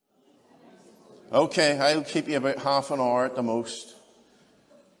Okay, I'll keep you about half an hour at the most.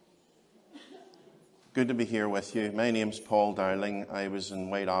 Good to be here with you. My name's Paul Dowling. I was in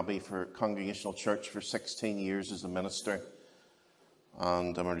White Abbey for Congregational Church for 16 years as a minister.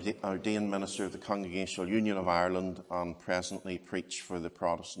 And I'm an ordained minister of the Congregational Union of Ireland and presently preach for the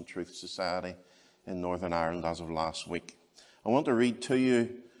Protestant Truth Society in Northern Ireland as of last week. I want to read to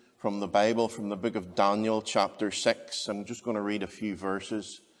you from the Bible, from the book of Daniel, chapter 6. I'm just going to read a few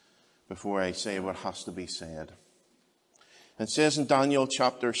verses before I say what has to be said. It says in Daniel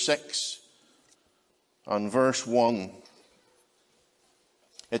chapter 6 and verse 1,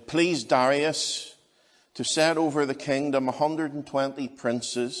 "It pleased Darius to set over the kingdom 120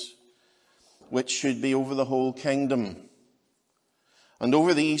 princes, which should be over the whole kingdom. And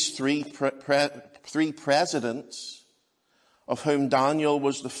over these three presidents, of whom Daniel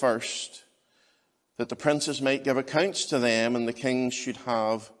was the first, that the princes might give accounts to them, and the king should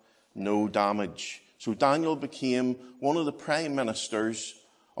have no damage." So Daniel became one of the prime ministers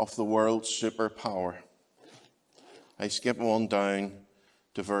of the world's superpower. I skip on down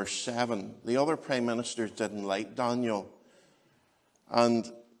to verse 7. The other prime ministers didn't like Daniel.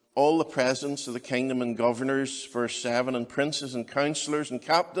 And all the presidents of the kingdom and governors, verse 7, and princes and counselors and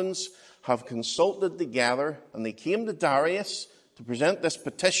captains have consulted together, and they came to Darius to present this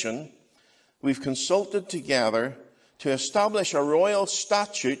petition. "We've consulted together to establish a royal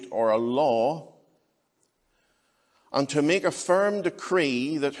statute or a law, and to make a firm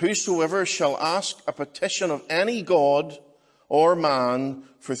decree that whosoever shall ask a petition of any god or man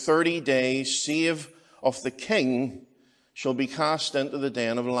for 30 days, save of the king, shall be cast into the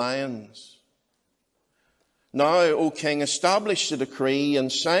den of lions. Now, O king, establish the decree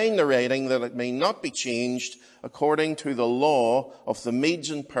and sign the writing, that it may not be changed according to the law of the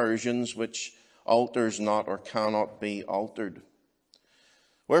Medes and Persians, which alters not or cannot be altered."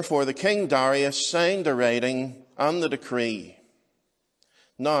 Wherefore the king Darius signed the writing and the decree.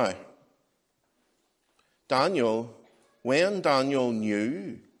 Now, when Daniel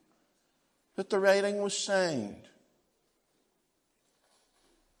knew that the writing was signed,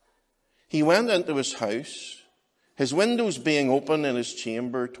 he went into his house, his windows being open in his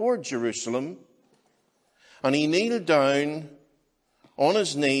chamber toward Jerusalem, and he kneeled down on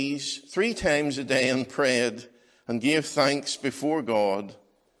his knees 3 times a day and prayed and gave thanks before God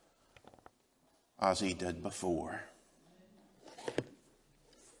as he did before.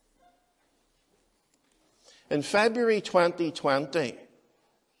 In February 2020,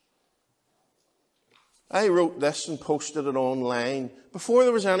 I wrote this and posted it online before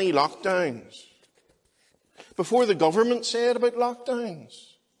there was any lockdowns, before the government said about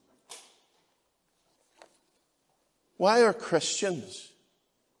lockdowns. Why are Christians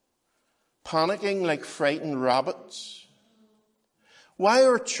panicking like frightened rabbits? Why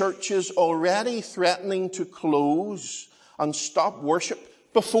are churches already threatening to close and stop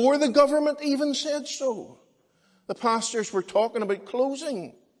worship before the government even said so? The pastors were talking about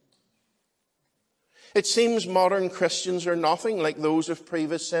closing. It seems modern Christians are nothing like those of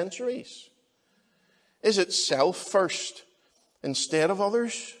previous centuries. Is it self first instead of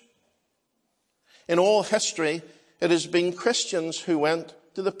others? In all history, it has been Christians who went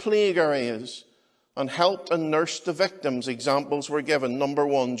to the plague areas and helped and nursed the victims. Examples were given. Number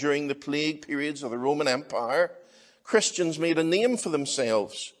 1, during the plague periods of the Roman Empire, Christians made a name for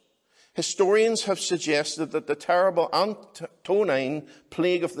themselves. Historians have suggested that the terrible Antonine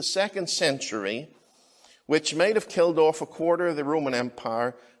plague of the 2nd century, which might have killed off a quarter of the Roman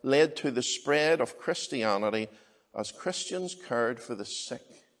Empire, led to the spread of Christianity as Christians cared for the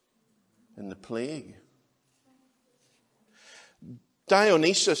sick in the plague.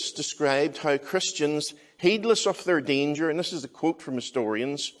 Dionysius described how Christians, heedless of their danger, and this is a quote from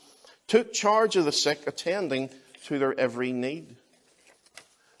historians, took charge of the sick, attending to their every need.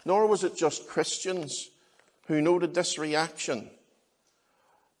 Nor was it just Christians who noted this reaction.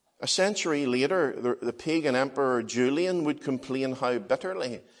 A century later, the pagan emperor Julian would complain how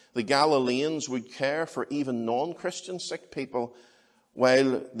bitterly the Galileans would care for even non-Christian sick people,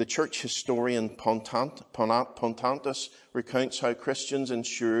 while the church historian Pontanus recounts how Christians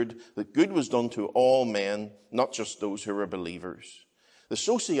ensured that good was done to all men, not just those who were believers. The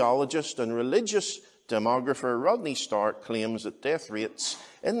sociologist and religious demographer Rodney Stark claims that death rates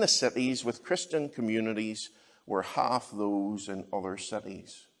in the cities with Christian communities were half those in other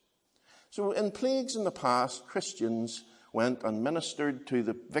cities. So in plagues in the past, Christians went and ministered to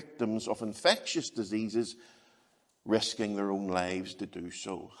the victims of infectious diseases, risking their own lives to do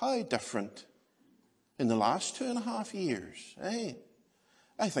so. How different in the last 2.5 years, eh?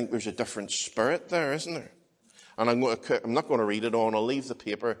 I think there's a different spirit there, isn't there? And I'm not going to read it on. I'll leave the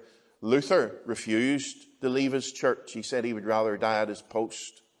paper Luther refused to leave his church. He said he would rather die at his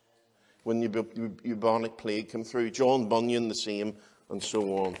post when the bubonic plague came through. John Bunyan the same, and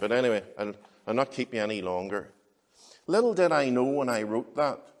so on. But anyway, I'll not keep you any longer. Little did I know when I wrote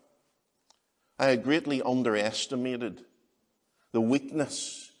that, I had greatly underestimated the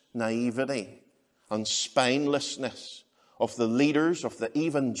weakness, naivety, and spinelessness of the leaders of the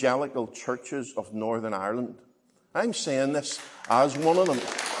evangelical churches of Northern Ireland. I'm saying this as one of them.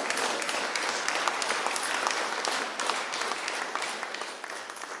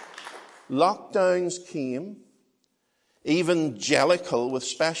 Lockdowns came, evangelical with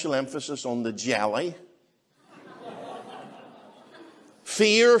special emphasis on the jelly.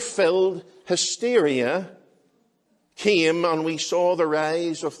 Fear-filled hysteria came, and we saw the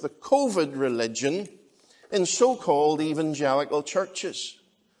rise of the COVID religion in so-called evangelical churches.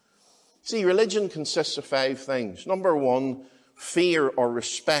 See, religion consists of 5 things. Number 1, fear or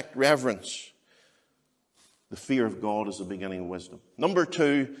respect, reverence. The fear of God is the beginning of wisdom. Number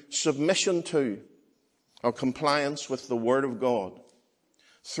 2, submission to or compliance with the Word of God.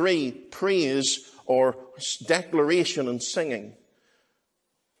 3, praise or declaration and singing.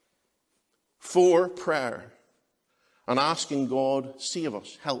 4, prayer and asking God, save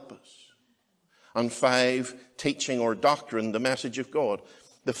us, help us. And 5, teaching or doctrine, the message of God.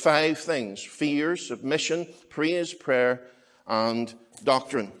 The 5 things: fear, submission, praise, prayer, and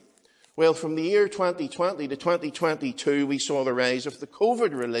doctrine. Well, from the year 2020 to 2022, we saw the rise of the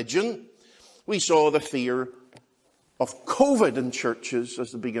COVID religion. We saw the fear of COVID in churches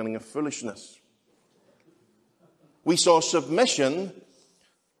as the beginning of foolishness. We saw submission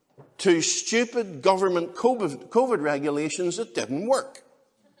to stupid government COVID regulations that didn't work,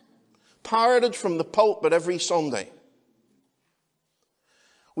 parroted from the pulpit every Sunday.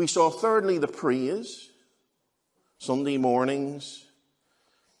 We saw, thirdly, the praise, Sunday mornings,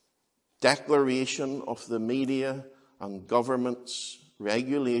 declaration of the media and government's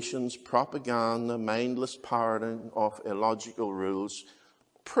regulations, propaganda, mindless parroting of illogical rules.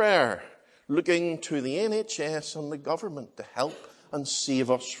 Prayer, looking to the NHS and the government to help and save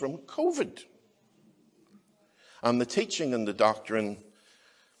us from COVID. And the teaching and the doctrine,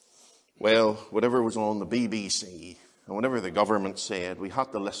 well, whatever was on the BBC and whatever the government said, we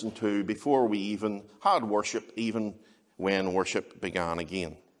had to listen to before we even had worship, even when worship began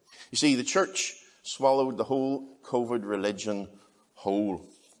again. You see, the church swallowed the whole COVID religion whole.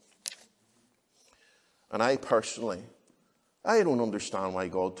 And I personally, I don't understand why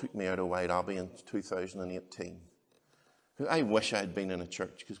God took me out of White Abbey in 2018. I wish I had been in a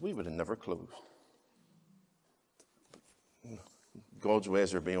church, because we would have never closed. God's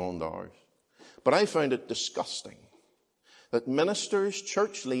ways are beyond ours. But I found it disgusting that ministers,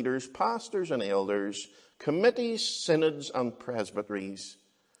 church leaders, pastors and elders, committees, synods and presbyteries,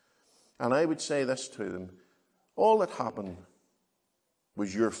 and I would say this to them, all that happened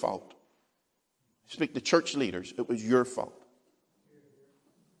was your fault. Speak to church leaders, it was your fault.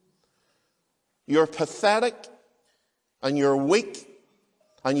 You're pathetic and you're weak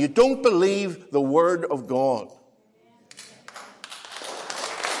and you don't believe the Word of God.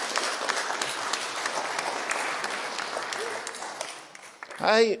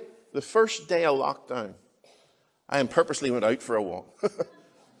 The first day of lockdown, I purposely went out for a walk.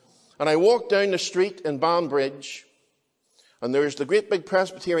 And I walked down the street in Banbridge, and there's the great big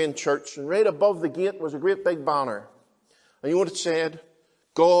Presbyterian church, and right above the gate was a great big banner. And you know what it said?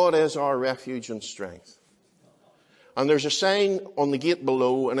 God is our refuge and strength. And there's a sign on the gate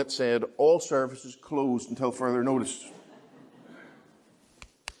below, and it said, all services closed until further notice.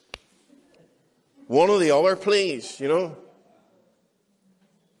 One or the other, please, you know.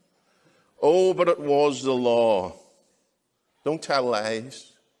 Oh, but it was the law. Don't tell lies.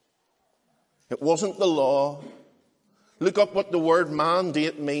 It wasn't the law. Look up what the word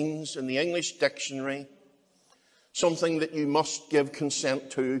mandate means in the English dictionary. Something that you must give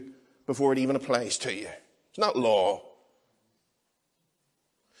consent to before it even applies to you. It's not law.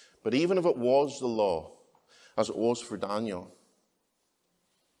 But even if it was the law, as it was for Daniel,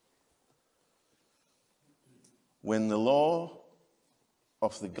 when the law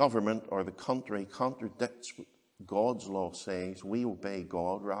of the government or the country contradicts what God's law says, we obey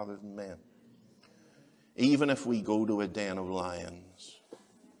God rather than men. Even if we go to a den of lions,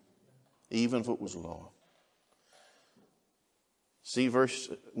 even if it was law. See verse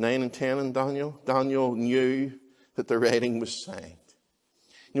 9 and 10 in Daniel? Daniel knew that the writing was signed.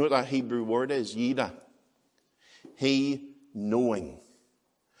 You know what that Hebrew word is? Yida. He knowing.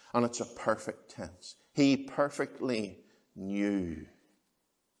 And it's a perfect tense. He perfectly knew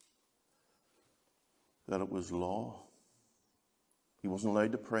that it was law. He wasn't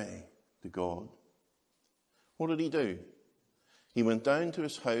allowed to pray to God. What did he do? He went down to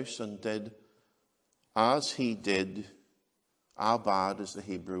his house and did as he did, abad is the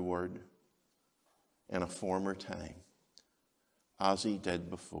Hebrew word, in a former time, as he did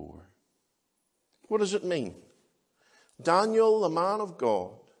before. What does it mean? Daniel, the man of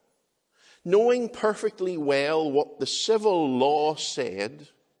God, knowing perfectly well what the civil law said,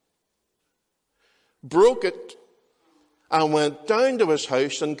 broke it and went down to his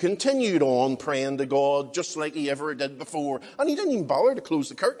house and continued on praying to God just like he ever did before. And he didn't even bother to close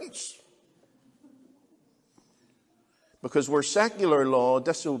the curtains. Because where secular law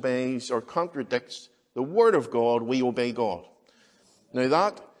disobeys or contradicts the Word of God, we obey God. Now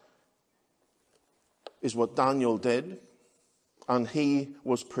that is what Daniel did, and he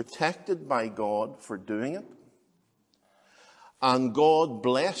was protected by God for doing it. And God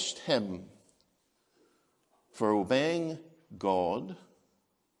blessed him for obeying God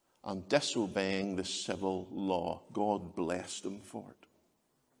and disobeying the civil law. God blessed him for it.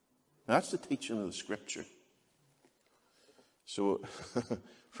 Now, that's the teaching of the Scripture. So,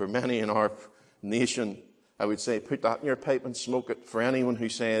 for many in our nation, I would say, put that in your pipe and smoke it. For anyone who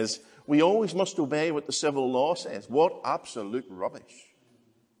says, we always must obey what the civil law says. What absolute rubbish.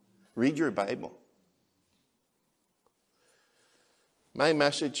 Read your Bible. My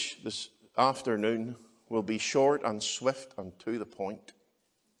message this afternoon will be short and swift and to the point.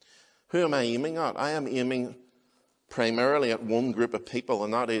 Who am I aiming at? I am aiming primarily at one group of people,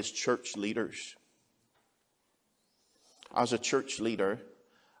 and that is church leaders. As a church leader,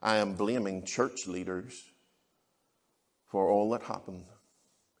 I am blaming church leaders for all that happened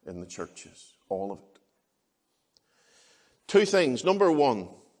in the churches. All of it. Two things. Number one,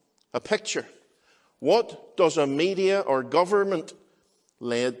 a picture. What does a media or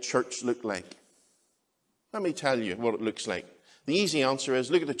government-led church look like? Let me tell you what it looks like. The easy answer is,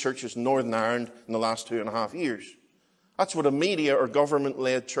 look at the churches in Northern Ireland in the last 2.5 years. That's what a media or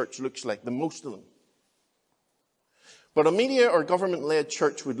government-led church looks like, the most of them. But a media or government-led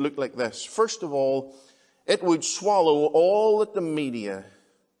church would look like this. First of all, it would swallow all that the media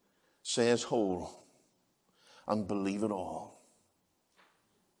says whole and believe it all.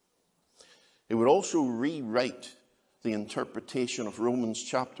 It would also rewrite the interpretation of Romans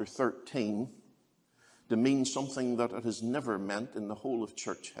chapter 13 to mean something that it has never meant in the whole of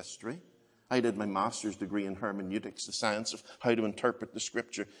church history. I did my master's degree in hermeneutics, the science of how to interpret the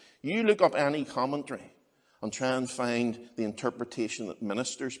Scripture. You look up any commentary and try and find the interpretation that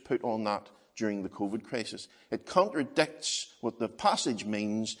ministers put on that during the COVID crisis. It contradicts what the passage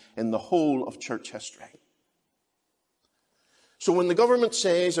means in the whole of church history. So when the government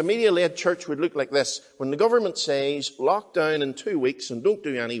says, a media-led church would look like this, when the government says, lock down in 2 weeks and don't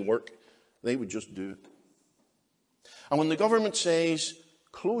do any work, they would just do it. And when the government says,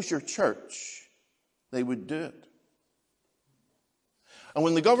 close your church, they would do it. And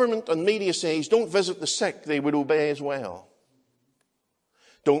when the government and media says, don't visit the sick, they would obey as well.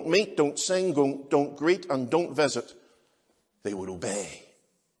 Don't meet, don't sing, don't greet, and don't visit, they would obey.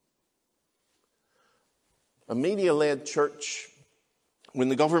 A media-led church, when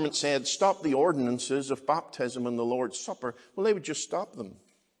the government said, stop the ordinances of baptism and the Lord's Supper, well, they would just stop them.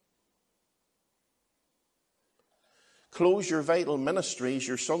 Close your vital ministries,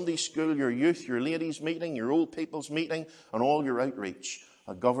 your Sunday school, your youth, your ladies' meeting, your old people's meeting, and all your outreach.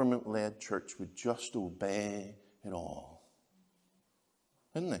 A government-led church would just obey it all.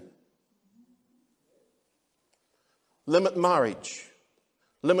 Wouldn't they? Limit marriage.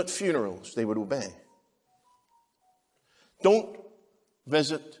 Limit funerals. They would obey. Don't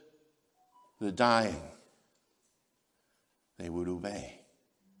visit the dying. They would obey.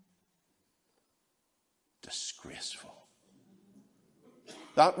 Disgraceful.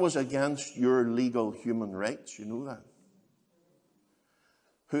 That was against your legal human rights, you know that.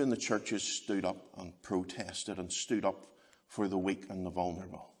 Who in the churches stood up and protested and stood up for the weak and the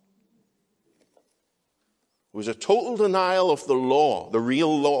vulnerable? It was a total denial of the law, the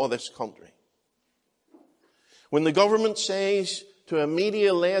real law of this country. When the government says to a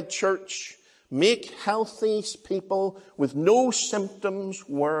media-led church, make healthy people with no symptoms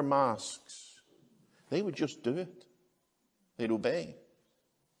wear masks, they would just do it. They'd obey.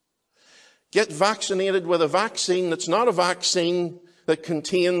 Get vaccinated with a vaccine that's not a vaccine that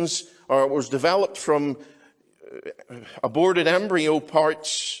contains or was developed from aborted embryo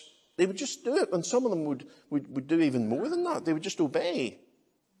parts. They would just do it. And some of them would do even more than that. They would just obey.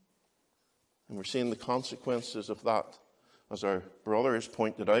 And we're seeing the consequences of that, as our brother has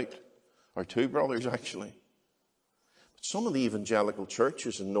pointed out. Our two brothers, actually. But some of the evangelical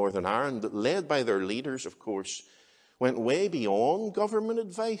churches in Northern Ireland, led by their leaders, of course, went way beyond government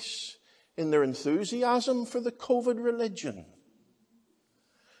advice in their enthusiasm for the COVID religion.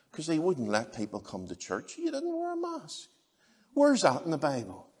 Because they wouldn't let people come to church. You didn't wear a mask. Where's that in the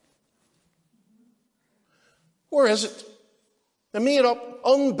Bible? Where is it? They made up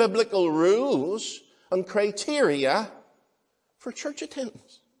unbiblical rules and criteria for church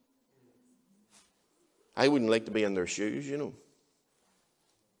attendance. I wouldn't like to be in their shoes, you know.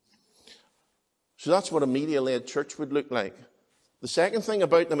 So that's what a media-led church would look like. The second thing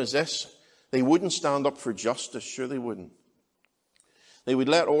about them is this. They wouldn't stand up for justice. Sure they wouldn't. They would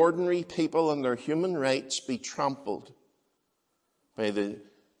let ordinary people and their human rights be trampled by the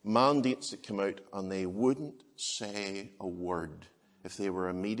mandates that come out, and they wouldn't say a word if they were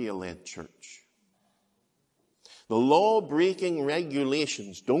a media-led church. The law-breaking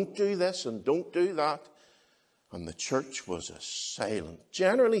regulations, don't do this and don't do that, and the church was as silent,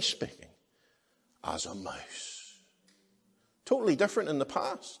 generally speaking, as a mouse. Totally different in the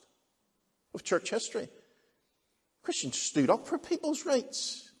past of church history. Christians stood up for people's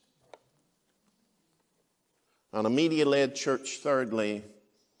rights. And a media-led church, thirdly,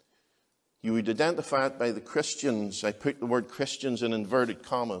 you would identify it by the Christians, I put the word Christians in inverted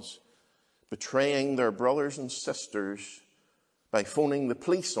commas, betraying their brothers and sisters by phoning the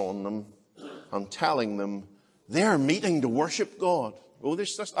police on them and telling them they're meeting to worship God. Oh,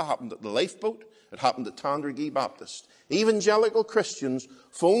 that happened at the Lifeboat. It happened at Tandragee Baptist. Evangelical Christians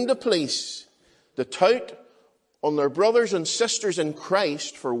phoned the police to tout on their brothers and sisters in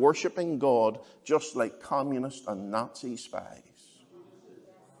Christ for worshipping God, just like communist and Nazi spies.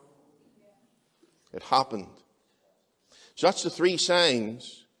 It happened. So that's the three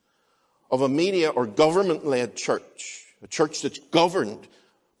signs of a media or government-led church. A church that's governed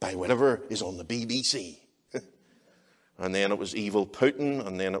by whatever is on the BBC. And then it was evil Putin,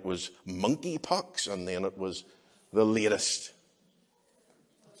 and then it was monkeypox, and then it was the latest.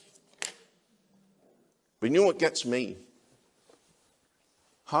 But you know what gets me?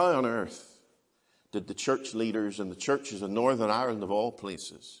 How on earth did the church leaders and the churches in Northern Ireland, of all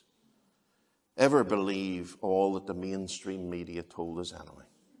places, ever believe all that the mainstream media told us anyway?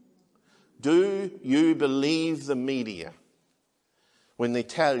 Do you believe the media when they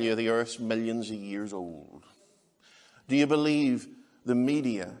tell you the earth's millions of years old? Do you believe the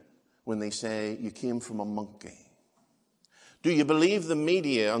media when they say you came from a monkey? Do you believe the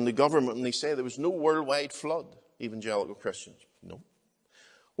media and the government when they say there was no worldwide flood, evangelical Christians? No.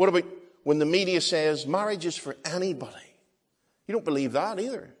 What about when the media says marriage is for anybody? You don't believe that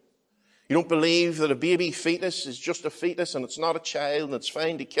either. You don't believe that a baby fetus is just a fetus and it's not a child and it's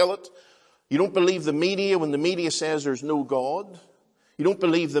fine to kill it. You don't believe the media when the media says there's no God. You don't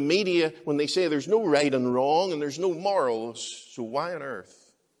believe the media when they say there's no right and wrong and there's no morals. So why on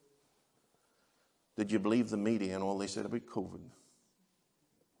earth did you believe the media and all they said about COVID?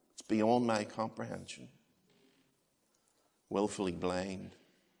 It's beyond my comprehension. Willfully blind.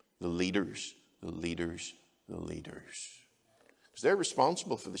 The leaders. Because they're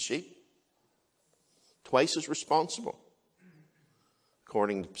responsible for the sheep. Twice as responsible.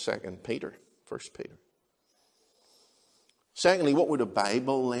 According to 2 Peter, 1 Peter. Secondly, what would a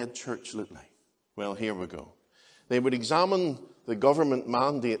Bible-led church look like? Well, here we go. They would examine the government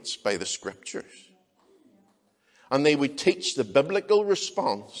mandates by the Scriptures. And they would teach the biblical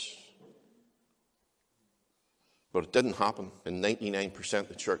response. But it didn't happen in 99% of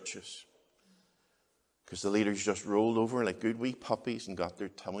the churches. Because the leaders just rolled over like good wee puppies and got their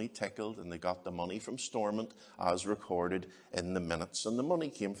tummy tickled, and they got the money from Stormont as recorded in the minutes. And the money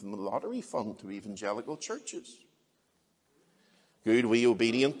came from the lottery fund to evangelical churches. Good wee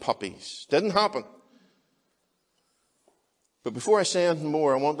obedient puppies. Didn't happen. But before I say anything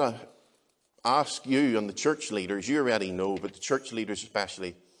more, I want to ask you and the church leaders, you already know, but the church leaders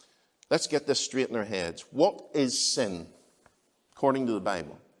especially, let's get this straight in our heads. What is sin, according to the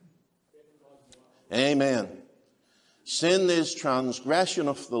Bible? Amen. Sin is transgression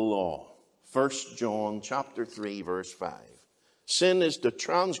of the law. 1 John chapter 3, verse 5. Sin is to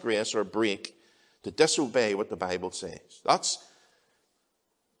transgress or break, to disobey what the Bible says. That's,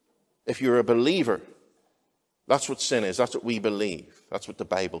 if you're a believer, that's what sin is. That's what we believe. That's what the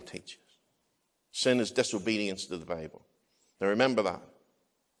Bible teaches. Sin is disobedience to the Bible. Now remember that.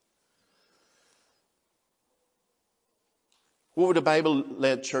 What would a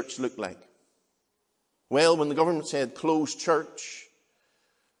Bible-led church look like? Well, when the government said close church,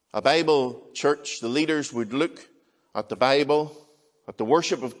 a Bible church, the leaders would look at the Bible, at the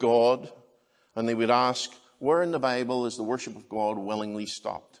worship of God, and they would ask, where in the Bible is the worship of God willingly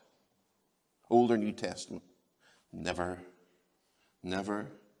stopped? Old or New Testament? Never. Never.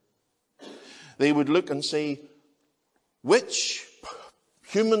 They would look and say, Which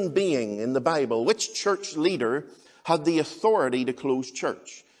human being in the Bible, which church leader had the authority to close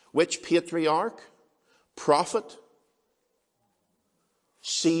church? Which patriarch, prophet,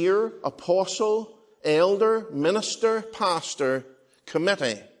 seer, apostle, elder, minister, pastor,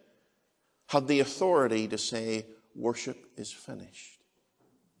 committee had the authority to say, worship is finished?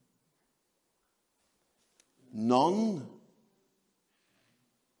 None.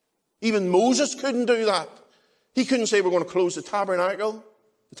 Even Moses couldn't do that. He couldn't say, we're going to close the tabernacle.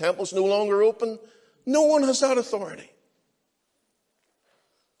 The temple's no longer open. No one has that authority.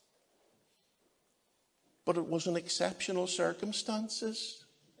 But it was in exceptional circumstances.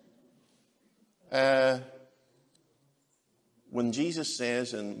 When Jesus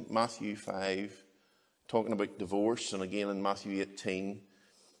says in Matthew 5, talking about divorce, and again in Matthew 18,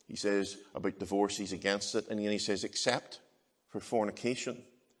 he says about divorce, he's against it, and then he says, except for fornication.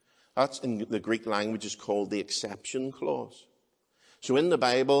 That's in the Greek language is called the exception clause. So in the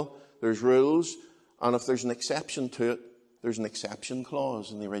Bible, there's rules, and if there's an exception to it, there's an exception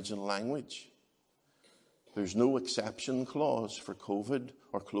clause in the original language. There's no exception clause for COVID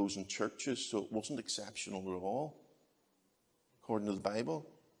or closing churches, so it wasn't exceptional at all, according to the Bible.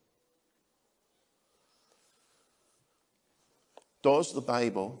 Does the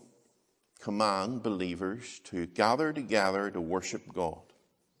Bible command believers to gather together to worship God?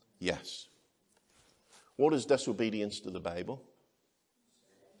 Yes. What is disobedience to the Bible?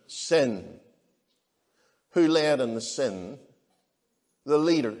 Sin. Who led in the sin? The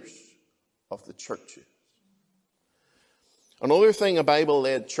leaders of the churches. Another thing a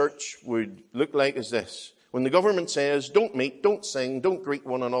Bible-led church would look like is this. When the government says, don't meet, don't sing, don't greet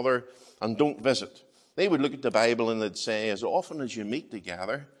one another, and don't visit, they would look at the Bible and they'd say, as often as you meet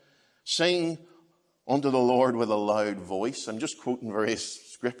together, sing unto the Lord with a loud voice. I'm just quoting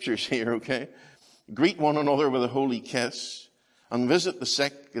various scriptures here, okay? Greet one another with a holy kiss, and visit the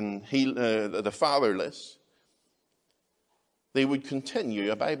sick and heal the fatherless. They would continue,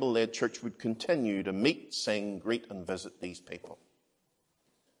 a Bible-led church would continue to meet, sing, greet, and visit these people.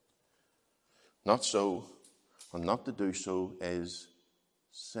 Not so, and not to do so is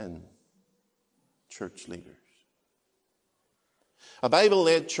sin. Church leaders. A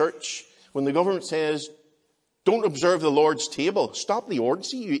Bible-led church, when the government says, don't observe the Lord's table, stop the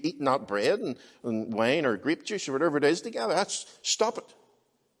orgy, you eating that bread and wine or grape juice or whatever it is together, stop it.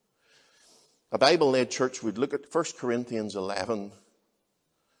 A Bible-led church would look at 1 Corinthians 11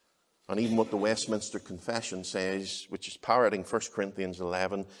 and even what the Westminster Confession says, which is parroting 1 Corinthians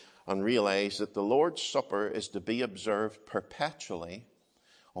 11, and realize that the Lord's Supper is to be observed perpetually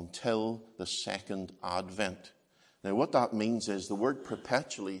until the second advent. Now what that means is the word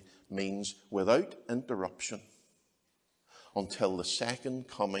perpetually means without interruption until the second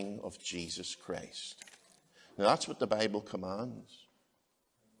coming of Jesus Christ. Now that's what the Bible commands.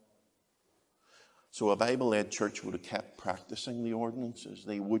 So a Bible-led church would have kept practicing the ordinances.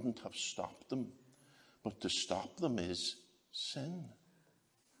 They wouldn't have stopped them. But to stop them is sin.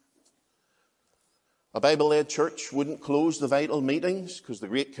 A Bible-led church wouldn't close the vital meetings because the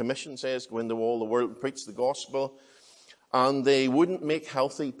Great Commission says, go into all the world and preach the gospel. And they wouldn't make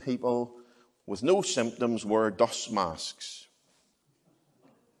healthy people with no symptoms wear dust masks.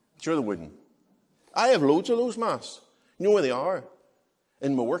 Sure they wouldn't. I have loads of those masks. You know where they are?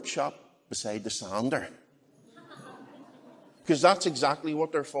 In my workshop beside the sander. Because that's exactly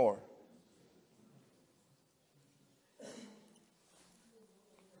what they're for.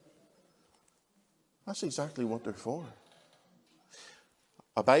 That's exactly what they're for.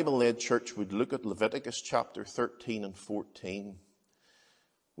 A Bible-led church would look at Leviticus chapter 13 and 14,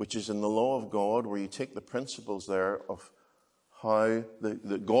 which is in the law of God, where you take the principles there of how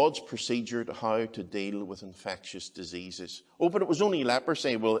God's procedure to how to deal with infectious diseases. Oh, but it was only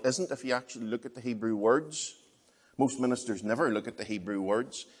leprosy. Well, it isn't if you actually look at the Hebrew words. Most ministers never look at the Hebrew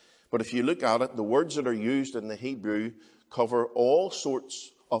words. But if you look at it, the words that are used in the Hebrew cover all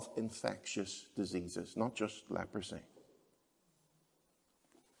sorts of infectious diseases, not just leprosy.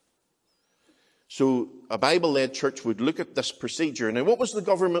 So a Bible-led church would look at this procedure. Now, what was the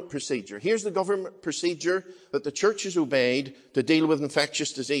government procedure? Here's the government procedure that the churches obeyed to deal with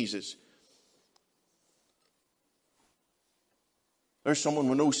infectious diseases. There's someone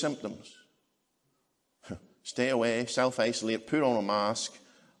with no symptoms. Stay away, self-isolate, put on a mask,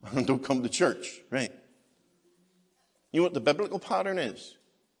 and don't come to church. Right? You know what the biblical pattern is?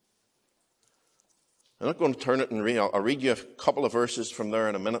 I'm not going to turn it and read. I'll read you a couple of verses from there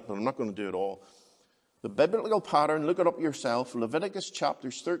in a minute, but I'm not going to do it all. The biblical pattern, look it up yourself, Leviticus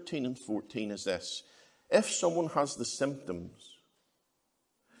chapters 13 and 14 is this. If someone has the symptoms,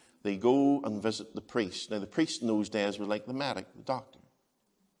 they go and visit the priest. Now, the priest in those days was like the medic, the doctor.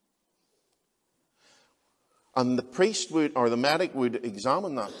 And the priest would, or the medic would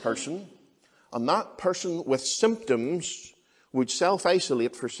examine that person, and that person with symptoms would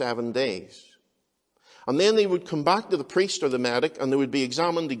self-isolate for 7 days. And then they would come back to the priest or the medic, and they would be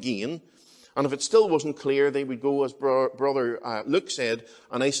examined again. And if it still wasn't clear, they would go, as Brother Luke said,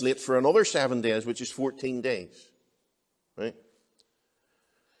 and isolate for another 7 days, which is 14 days. Right?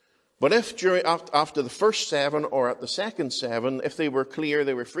 But if after the first 7 or at the second 7, if they were clear,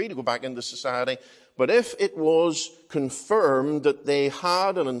 they were free to go back into society. But if it was confirmed that they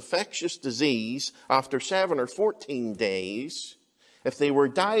had an infectious disease after 7 or 14 days, if they were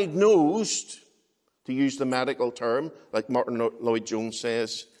diagnosed, to use the medical term, like Martin Lloyd-Jones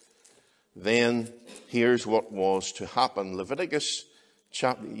says, then here's what was to happen. Leviticus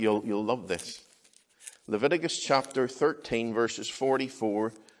chapter, you'll love this. Leviticus chapter 13, verses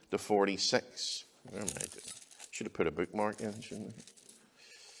 44 to 46. Where am I doing? Should have put a bookmark in, shouldn't I?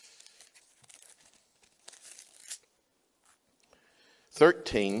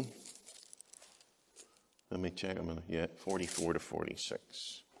 Let me check a minute. Yeah, 44 to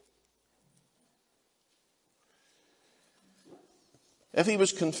 46. If he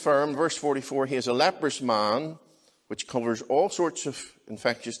was confirmed, verse 44, he is a leprous man, which covers all sorts of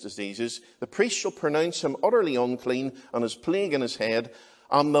infectious diseases. The priest shall pronounce him utterly unclean, and his plague in his head.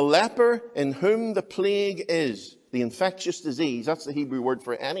 And the leper in whom the plague is, the infectious disease, that's the Hebrew word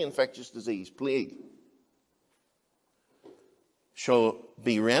for any infectious disease, plague, shall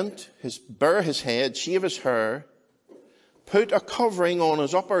be rent, bare his head, shave his hair, put a covering on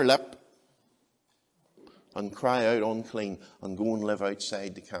his upper lip, and cry out unclean, and go and live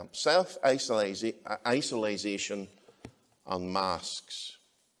outside the camp. Self-isolation and masks.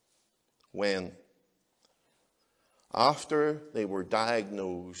 When? After they were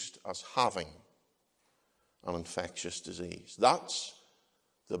diagnosed as having an infectious disease. That's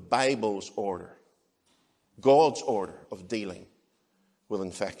the Bible's order. God's order of dealing with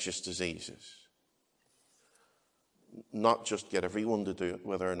infectious diseases. Not just get everyone to do it,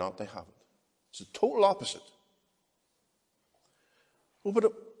 whether or not they have it. It's the total opposite. Well, but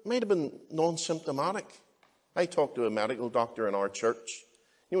it might have been non-symptomatic. I talked to a medical doctor in our church.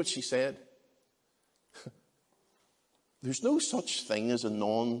 You know what she said? There's no such thing as a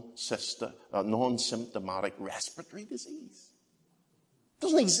non-symptomatic respiratory disease. It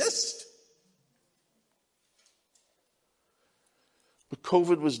doesn't exist. But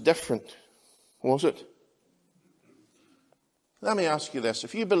COVID was different, was it? Let me ask you this.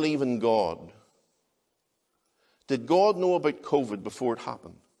 If you believe in God, did God know about COVID before it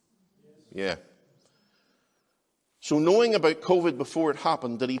happened? Yeah. So knowing about COVID before it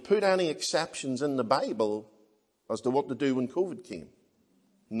happened, did he put any exceptions in the Bible as to what to do when COVID came?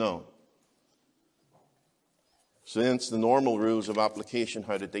 No. So then it's the normal rules of application,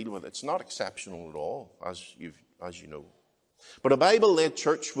 how to deal with it. It's not exceptional at all, as you know. But a Bible-led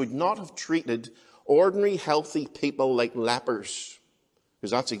church would not have treated ordinary, healthy people like lepers, because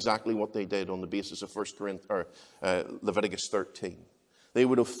that's exactly what they did on the basis of Leviticus 13. They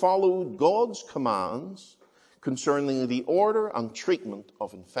would have followed God's commands concerning the order and treatment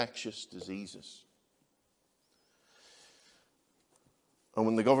of infectious diseases. And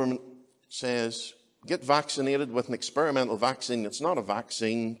when the government says, get vaccinated with an experimental vaccine, it's not a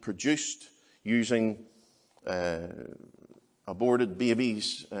vaccine produced using aborted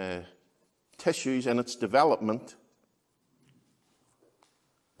babies' tissues in its development,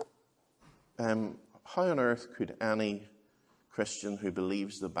 how on earth could any Christian who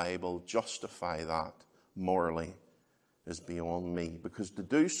believes the Bible justify that morally is beyond me. Because to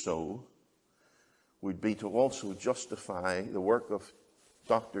do so would be to also justify the work of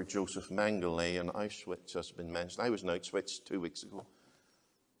Dr. Joseph Mengele in Auschwitz, has been mentioned. I was in Auschwitz 2 weeks ago.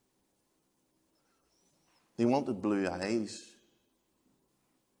 They wanted blue eyes.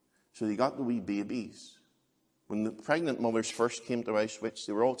 So they got the wee babies. When the pregnant mothers first came to Auschwitz,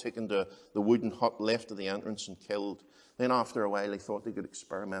 they were all taken to the wooden hut left of the entrance and killed. Then after a while, they thought they could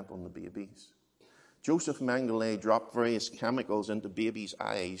experiment on the babies. Joseph Mengele dropped various chemicals into babies'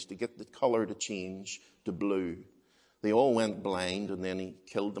 eyes to get the colour to change to blue. They all went blind, and then he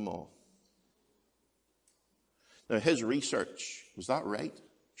killed them all. Now, his research, was that right?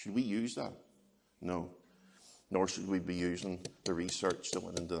 Should we use that? No. Nor should we be using the research that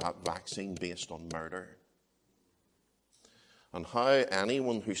went into that vaccine based on murder. And how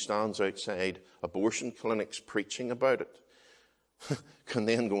anyone who stands outside abortion clinics preaching about it can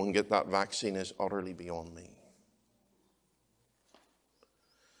then go and get that vaccine is utterly beyond me.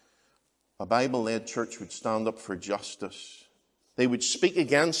 A Bible-led church would stand up for justice. They would speak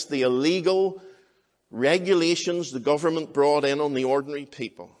against the illegal regulations the government brought in on the ordinary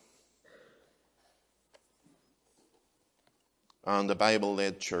people. And the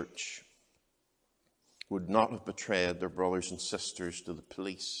Bible-led church would not have betrayed their brothers and sisters to the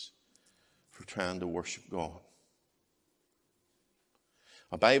police for trying to worship God.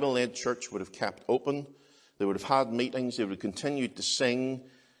 A Bible-led church would have kept open. They would have had meetings. They would have continued to sing,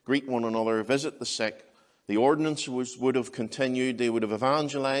 greet one another, visit the sick. The ordinances would have continued. They would have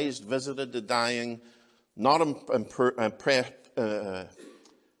evangelized, visited the dying, not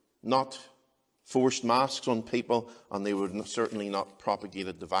forced masks on people, and they would have certainly not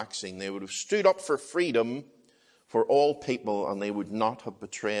propagated the vaccine. They would have stood up for freedom for all people, and they would not have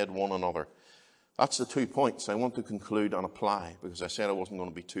betrayed one another. That's the 2 points I want to conclude and apply, because I said I wasn't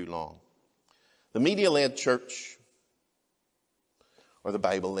going to be too long. The media-led church or the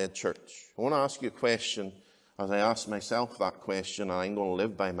Bible-led church? I want to ask you a question as I ask myself that question, and I'm going to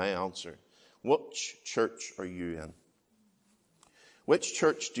live by my answer. Which church are you in? Which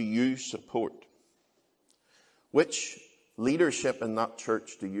church do you support? Which leadership in that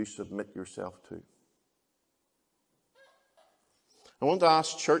church do you submit yourself to? I want to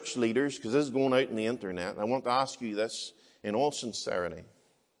ask church leaders, because this is going out on the internet, I want to ask you this in all sincerity.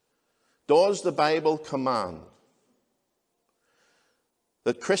 Does the Bible command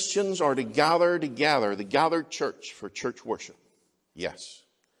that Christians are to gather together, the gathered church, for church worship? Yes.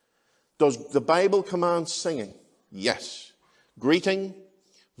 Does the Bible command singing? Yes. Greeting,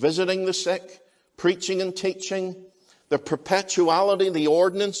 visiting the sick, preaching and teaching, the perpetuality, the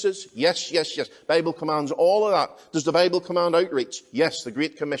ordinances? Yes, yes, yes. Bible commands all of that. Does the Bible command outreach? Yes, the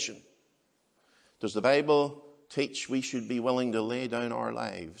Great Commission. Does the Bible teach we should be willing to lay down our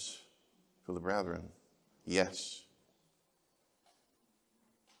lives for the brethren? Yes.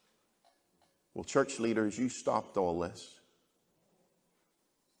 Well, church leaders, you stopped all this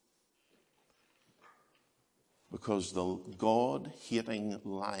because the God-hating,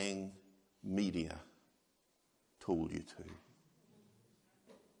 lying media told you to.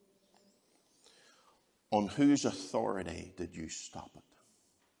 On whose authority did you stop it?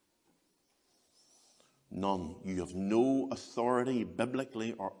 None. You have no authority,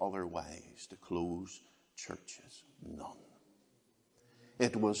 biblically or otherwise, to close churches. None.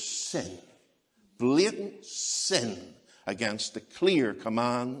 It was sin. Blatant sin against the clear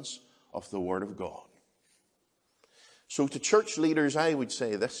commands of the Word of God. So to church leaders, I would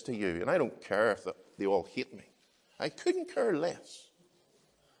say this to you, and I don't care if they all hate me. I couldn't care less.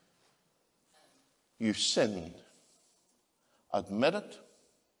 You've sinned. Admit it.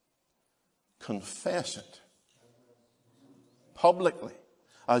 Confess it. Publicly,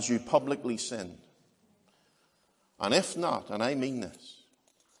 as you publicly sinned. And if not, and I mean this,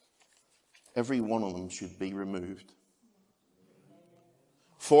 every one of them should be removed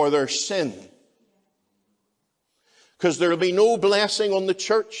for their sin. Because there will be no blessing on the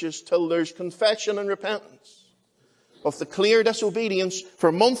churches till there's confession and repentance of the clear disobedience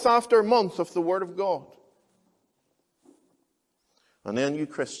for month after month of the Word of God. And then you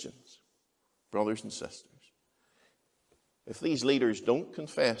Christians, brothers and sisters, if these leaders don't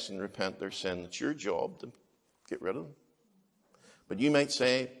confess and repent their sin, it's your job to get rid of them. But you might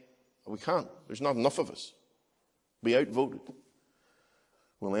say, we can't. There's not enough of us. Be outvoted.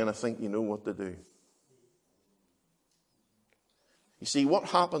 Well, then I think you know what to do. You see, what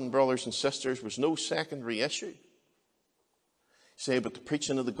happened, brothers and sisters, was no secondary issue. You say, but the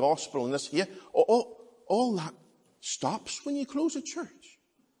preaching of the gospel and this, yeah, all that stops when you close a church.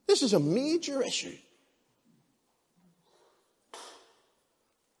 This is a major issue.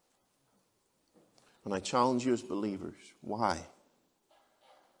 And I challenge you as believers, why?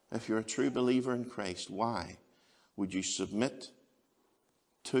 If you're a true believer in Christ, why would you submit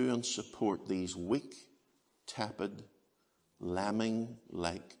to and support these weak, tepid,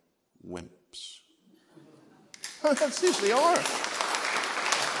 lambing-like wimps? That's who they are.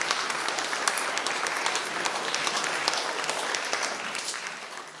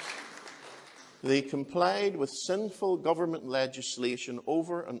 They complied with sinful government legislation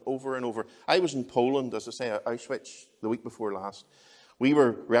over and over and over. I was in Poland, as I say, Auschwitz, the week before last. We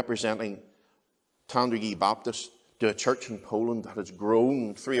were representing Tandrigi Baptist to a church in Poland that has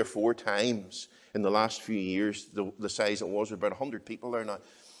grown 3 or 4 times in the last few years. The size it was, about 100 people there now.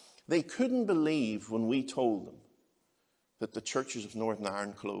 They couldn't believe when we told them that the churches of Northern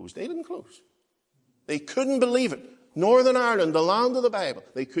Ireland closed. They didn't close. They couldn't believe it. Northern Ireland, the land of the Bible,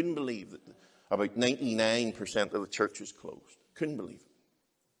 they couldn't believe that about 99% of the churches closed. Couldn't believe it.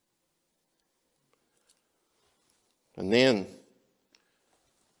 And then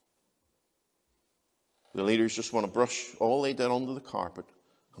The leaders just want to brush all they did under the carpet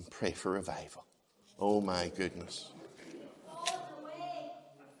and pray for revival. Oh my goodness.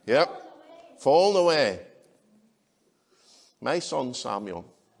 Yep, falling away. My son Samuel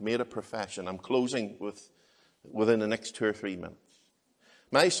made a profession. I'm closing within the next 2 or 3 minutes.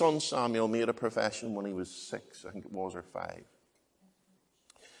 My son Samuel made a profession when he was 6, I think it was, or 5.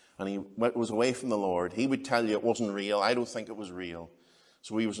 And he was away from the Lord. He would tell you it wasn't real. I don't think it was real.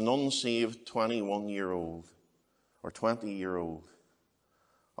 So he was an unsaved 21-year-old or 20-year-old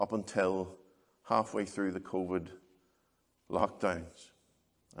up until halfway through the COVID lockdowns.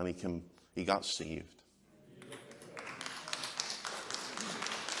 And he got saved.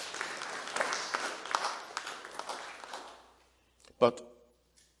 But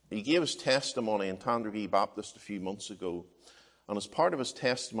he gave his testimony in Tandragee Baptist a few months ago. And as part of his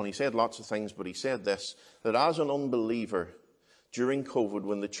testimony, he said lots of things, but he said this, that as an unbeliever during COVID,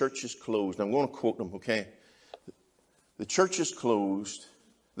 when the churches closed, and I'm going to quote him, okay? The churches closed.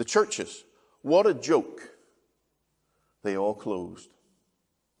 The churches, what a joke. They all closed.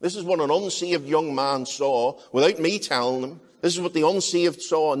 This is what an unsaved young man saw, without me telling him. This is what the unsaved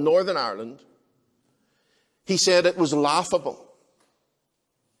saw in Northern Ireland. He said it was laughable.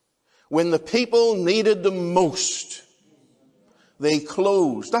 When the people needed them most, they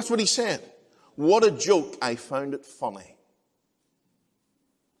closed. That's what he said. What a joke. I found it funny.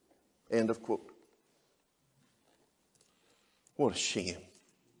 End of quote. What a shame.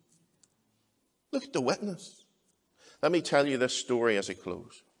 Look at the witness. Let me tell you this story as I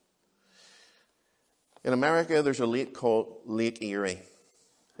close. In America, there's a lake called Lake Erie.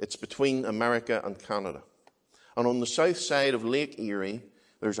 It's between America and Canada. And on the south side of Lake Erie,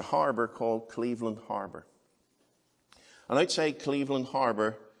 there's a harbour called Cleveland Harbour. And outside Cleveland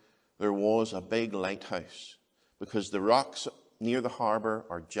Harbour, there was a big lighthouse because the rocks near the harbour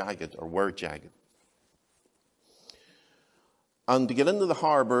are jagged, or were jagged. And to get into the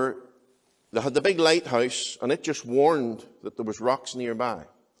harbour, they had the big lighthouse, and it just warned that there was rocks nearby.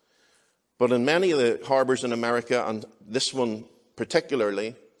 But in many of the harbours in America, and this one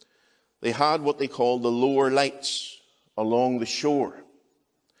particularly, they had what they called the lower lights along the shore.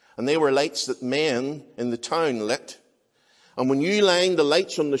 And they were lights that men in the town lit. And when you lined the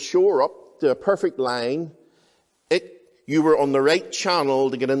lights on the shore up to a perfect line, you were on the right channel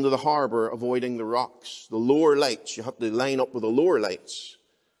to get into the harbour, avoiding the rocks. The lower lights, you had to line up with the lower lights.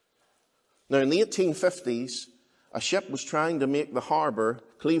 Now in the 1850s, a ship was trying to make the harbour,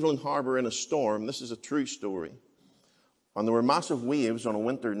 Cleveland Harbour, in a storm. This is a true story. And there were massive waves on a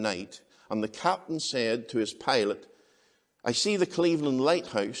winter night. And the captain said to his pilot, I see the Cleveland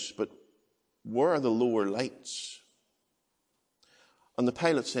lighthouse, but where are the lower lights? And the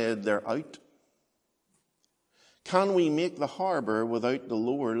pilot said, they're out. Can we make the harbour without the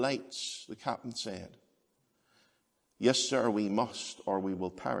lower lights? The captain said. Yes, sir, we must, or we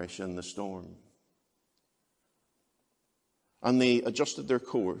will perish in the storm. And they adjusted their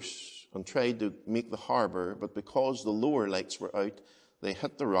course and tried to make the harbour, but because the lower lights were out, they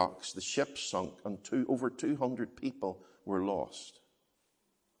hit the rocks, the ship sunk, and over 200 people were lost.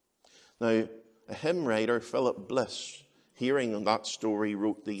 Now, a hymn writer, Philip Bliss, hearing that story,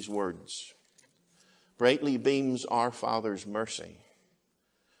 wrote these words. Brightly beams our Father's mercy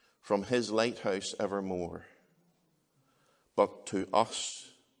from his lighthouse evermore. But to us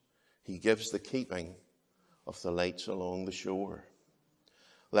he gives the keeping of the lights along the shore.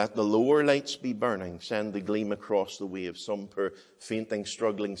 Let the lower lights be burning, send the gleam across the waves. Some poor fainting,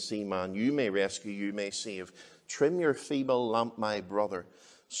 struggling seaman you may rescue, you may save. Trim your feeble lamp, my brother.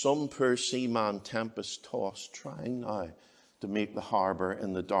 Some poor seaman tempest tossed, trying now to make the harbour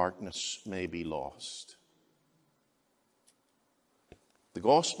in the darkness may be lost. The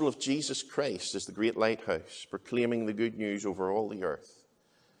gospel of Jesus Christ is the great lighthouse, proclaiming the good news over all the earth.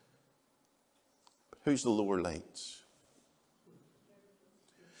 Who's the lower lights?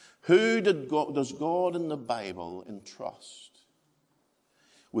 Who does God in the Bible entrust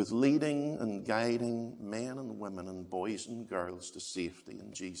with leading and guiding men and women and boys and girls to safety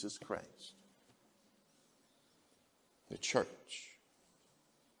in Jesus Christ? The church.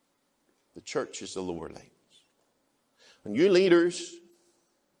 The church is the lower lights. And you leaders,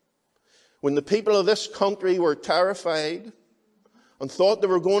 when the people of this country were terrified and thought they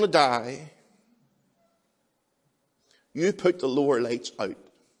were going to die, you put the lower lights out.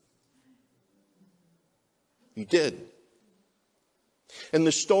 You did. In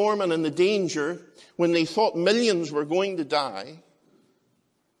the storm and in the danger, when they thought millions were going to die,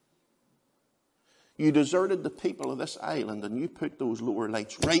 you deserted the people of this island and you put those lower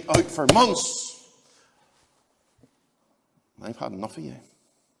lights right out for months. I've had enough of you.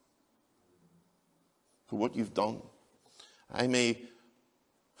 for what you've done.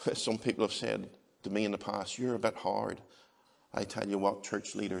 Some people have said to me in the past, you're a bit hard. I tell you what,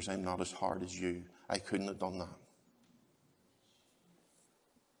 church leaders, I'm not as hard as you. I couldn't have done that.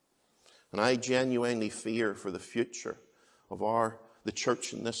 And I genuinely fear for the future of the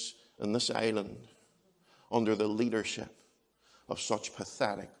church in this island under the leadership of such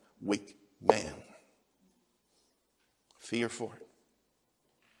pathetic, weak men. Fear for it.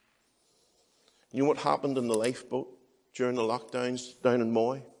 You know what happened in the lifeboat during the lockdowns down in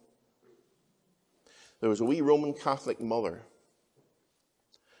Moy? There was a wee Roman Catholic mother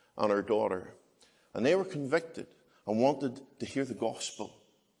and her daughter, and they were convicted and wanted to hear the gospel.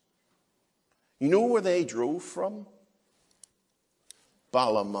 You know where they drove from?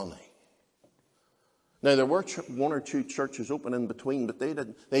 Ballymoney. Now, there were one or two churches open in between, but they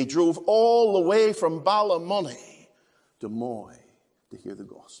didn't. They drove all the way from Ballymoney to Moy to hear the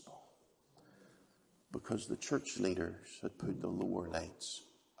gospel, because the church leaders had put the lower lights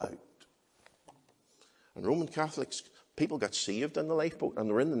out. And Roman Catholics, people got saved in the lifeboat, and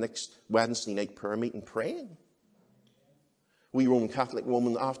they were in the next Wednesday night prayer meeting praying. We Roman Catholic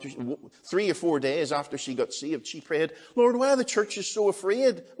woman, after 3 or 4 days after she got saved, she prayed, Lord, why are the churches so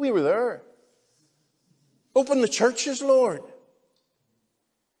afraid? We were there. Open the churches, Lord.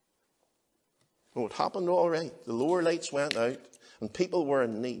 Well, it happened all right. The lower lights went out, and people were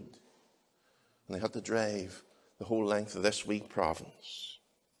in need. And they had to drive the whole length of this wee province.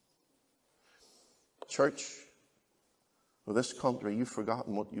 Church of this country, you've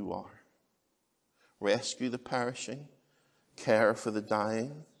forgotten what you are. Rescue the perishing, care for the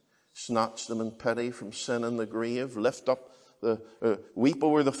dying, snatch them in pity from sin and the grave, lift up weep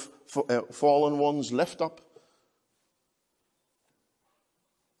over the fallen ones, lift up.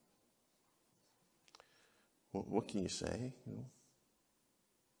 What can you say? You know?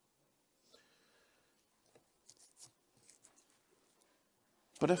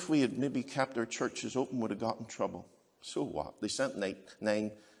 But if we had maybe kept our churches open, we would have got in trouble. So what? They sent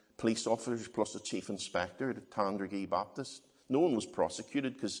nine police officers plus the chief inspector to Tandragee Baptist. No one was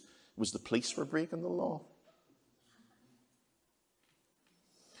prosecuted because it was the police were breaking the law.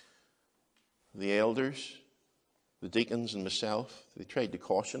 The elders, the deacons and myself, they tried to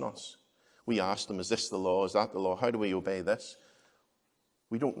caution us. We asked them, is this the law? Is that the law? How do we obey this?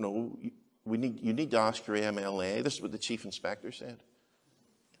 We don't know. You need to ask your MLA. This is what the chief inspector said.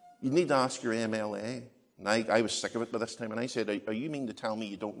 You need to ask your MLA. And I was sick of it by this time. And I said, are you mean to tell me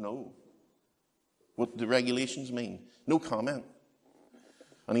you don't know what the regulations mean? No comment.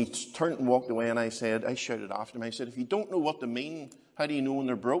 And he turned and walked away, and I shouted after him, I said, if you don't know what they mean, how do you know when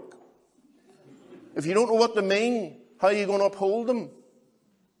they're broke? If you don't know what they mean, how are you going to uphold them?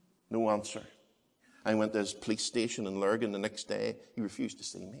 No answer. I went to his police station in Lurgan the next day. He refused to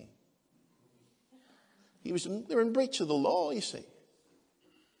see me. They were in breach of the law, you see.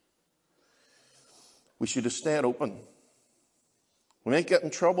 We should have stayed open. We might get in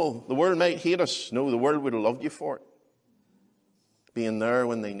trouble. The world might hate us. No, the world would have loved you for it. Being there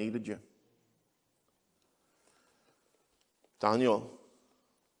when they needed you. Daniel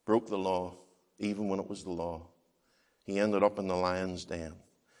broke the law, even when it was the law. He ended up in the lion's den.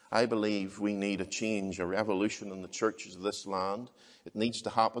 I believe we need a change, a revolution in the churches of this land. It needs to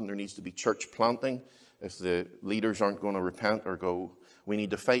happen. There needs to be church planting. If the leaders aren't going to repent or go, we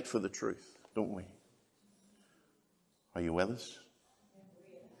need to fight for the truth, don't we? Are you with us?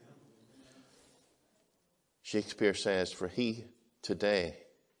 Shakespeare says, for he today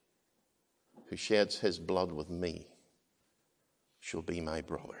who sheds his blood with me shall be my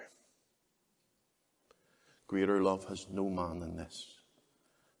brother. Greater love has no man than this,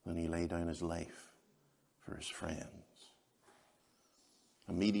 than he lay down his life for his friends.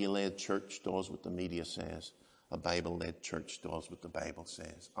 A media-led church does what the media says. A Bible-led church does what the Bible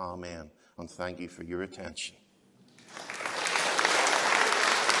says. Amen. And thank you for your attention.